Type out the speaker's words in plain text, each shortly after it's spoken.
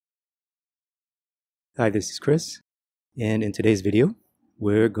Hi, this is Chris, and in today's video,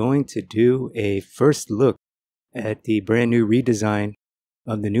 we're going to do a first look at the brand new redesign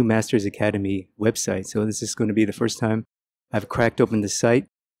of the new Masters Academy website. So this is going to be the first time I've cracked open the site,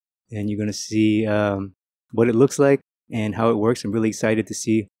 and you're going to see what it looks like and how it works. I'm really excited to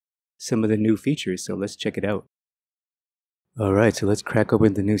see some of the new features, so let's check it out. All right, so let's crack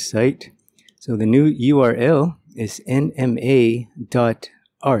open the new site. So the new URL is nma.art,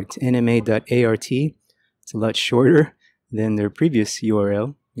 nma.art. It's a lot shorter than their previous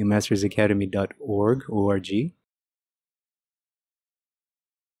URL, mastersacademy.org, O-R-G.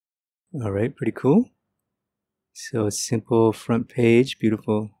 All right, pretty cool. So a simple front page,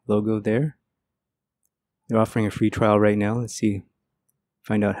 beautiful logo there. They're offering a free trial right now. Let's see,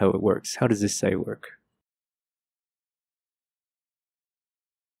 find out how it works. How does this site work?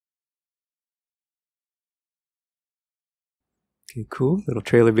 Okay, cool, little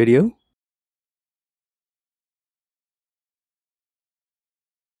trailer video.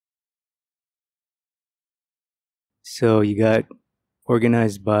 So you got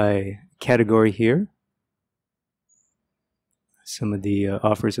organized by category here. Some of the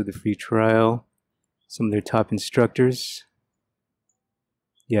offers of the free trial, some of their top instructors.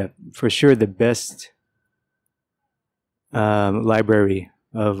 Yeah, for sure the best library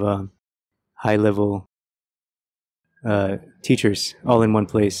of high-level teachers all in one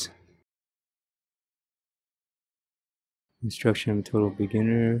place. Instruction of total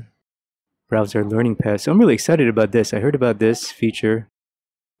beginner. Browse our learning path. So I'm really excited about this. I heard about this feature,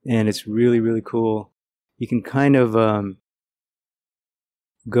 and it's really, really cool. You can kind of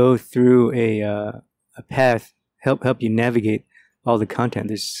go through a path, help you navigate all the content.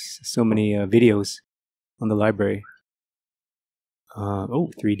 There's so many videos on the library.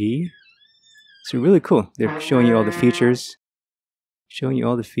 Oh, 3D. So really cool. They're showing you all the features.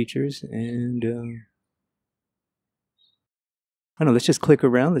 And I don't know, let's just click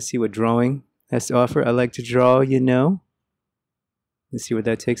around. Let's see what drawing has to offer. I like to draw, you know. Let's see where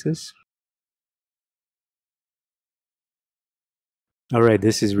that takes us. All right,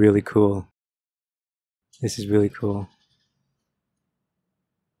 this is really cool. This is really cool.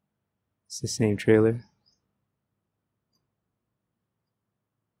 It's the same trailer.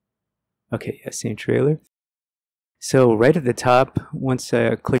 Okay, yeah, same trailer. So right at the top, once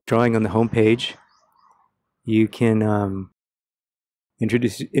I click drawing on the home page, you can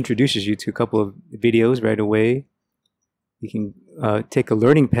introduces you to a couple of videos right away. You can take a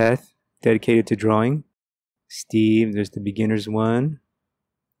learning path dedicated to drawing. Steve, there's the beginners one.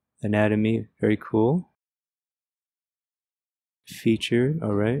 Anatomy, very cool. Feature,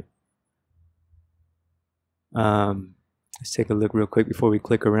 all right. Let's take a look real quick before we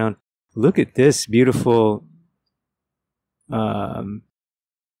click around. Look at this beautiful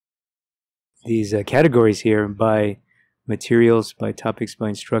these categories here by materials, by topics, by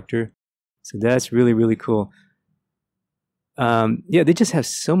instructor. So that's really, really cool. Yeah, they just have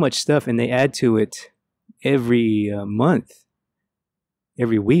so much stuff, and they add to it every month,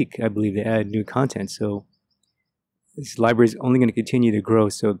 every week. I believe they add new content. So this library is only going to continue to grow.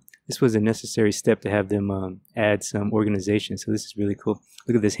 So this was a necessary step to have them add some organization. So this is really cool.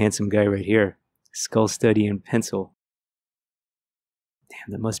 Look at this handsome guy right here. Skull study and pencil.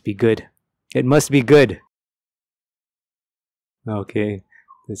 Damn, that must be good. It must be good. Okay,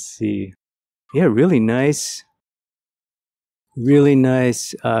 let's see. Yeah, really nice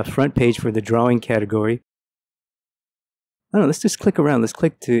front page for the drawing category. I don't know, let's just click around. Let's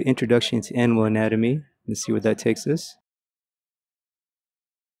click to Introduction to Animal Anatomy. Let's see where that takes us.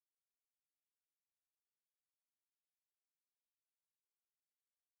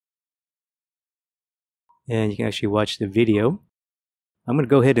 And you can actually watch the video. I'm going to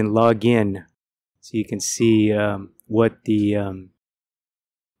go ahead and log in so you can see what the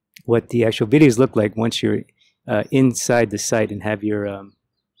actual videos look like once you're inside the site and have your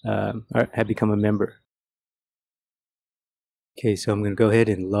have become a member. Okay, so I'm going to go ahead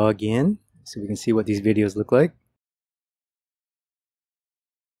and log in so we can see what these videos look like.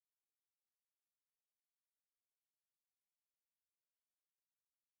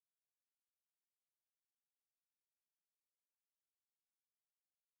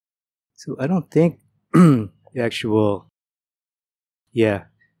 So I don't think the actual, yeah,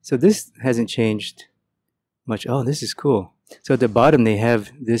 so this hasn't changed much. Oh, this is cool. So at the bottom they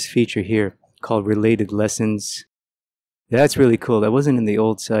have this feature here called Related Lessons. That's really cool. That wasn't in the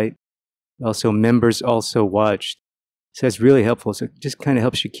old site. Also, members also watched. So that's really helpful. So it just kind of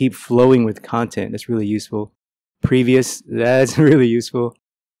helps you keep flowing with content. That's really useful. Previous, that's really useful.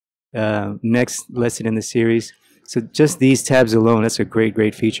 Next lesson in the series. So just these tabs alone, that's a great,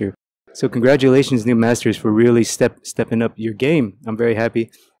 great feature. So congratulations, new masters, for really stepping up your game. I'm very happy.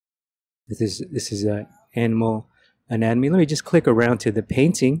 This is animal anatomy. Let me just click around to the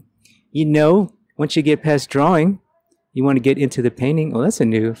painting. You know, once you get past drawing, you want to get into the painting. Oh, that's a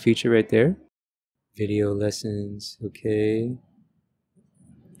new feature right there. Video lessons. Okay.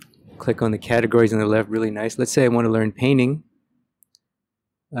 Click on the categories on the left. Really nice. Let's say I want to learn painting.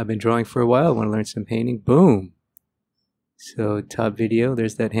 I've been drawing for a while. I want to learn some painting. Boom. So top video.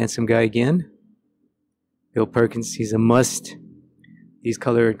 There's that handsome guy again. Bill Perkins. He's a must. These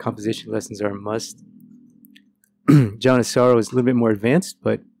color and composition lessons are a must. John Asaro is a little bit more advanced,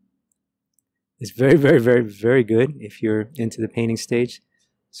 but it's very, very, very, very good if you're into the painting stage.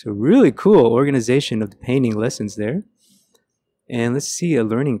 So really cool organization of the painting lessons there. And let's see a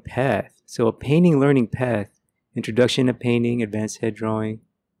learning path. So a painting learning path. Introduction to painting, advanced head drawing.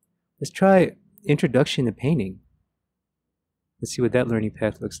 Let's try introduction to painting. Let's see what that learning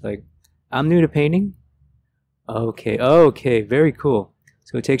path looks like. I'm new to painting. Okay, okay, very cool.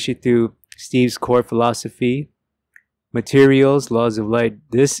 So it takes you through Steve's core philosophy, materials, laws of light.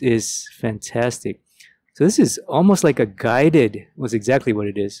 This is fantastic. So this is almost like a guided, was exactly what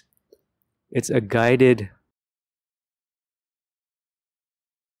it is. It's a guided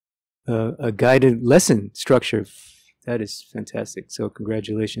lesson structure. That is fantastic. So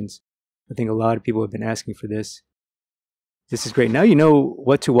congratulations. I think a lot of people have been asking for this. This is great. Now you know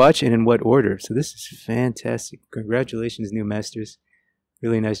what to watch and in what order. So this is fantastic. Congratulations, new masters.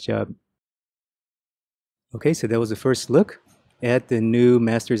 Really nice job. Okay, so that was the first look at the new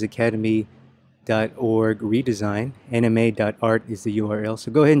mastersacademy.org redesign. nma.art is the URL. So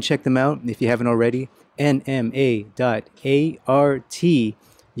go ahead and check them out if you haven't already. nma.art.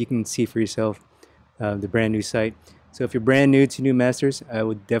 You can see for yourself the brand new site. So if you're brand new to New Masters, I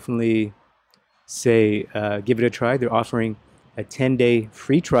would definitely say give it a try. They're offering a 10-day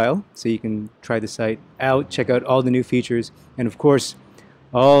free trial, so you can try the site out, check out all the new features, and of course,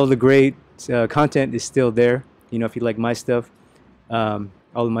 all the great content is still there. You know, if you like my stuff, all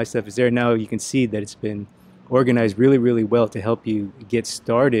of my stuff is there now. You can see that it's been organized really, really well to help you get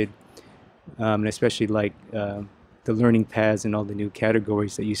started, and especially like the learning paths and all the new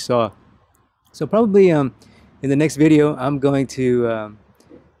categories that you saw. So probably in the next video, I'm going to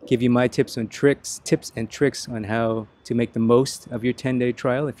give you my tips and tricks on how to make the most of your 10-day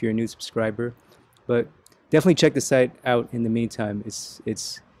trial if you're a new subscriber. But definitely check the site out in the meantime. It's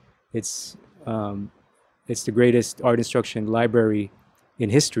the greatest art instruction library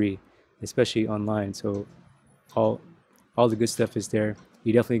in history, especially online. So all the good stuff is there.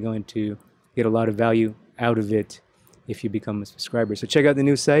 You're definitely going to get a lot of value out of it if you become a subscriber. So check out the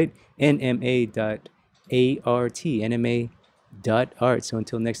new site, nma.art, nma.art. So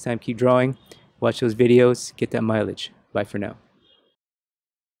until next time, keep drawing, watch those videos, get that mileage. Bye for now.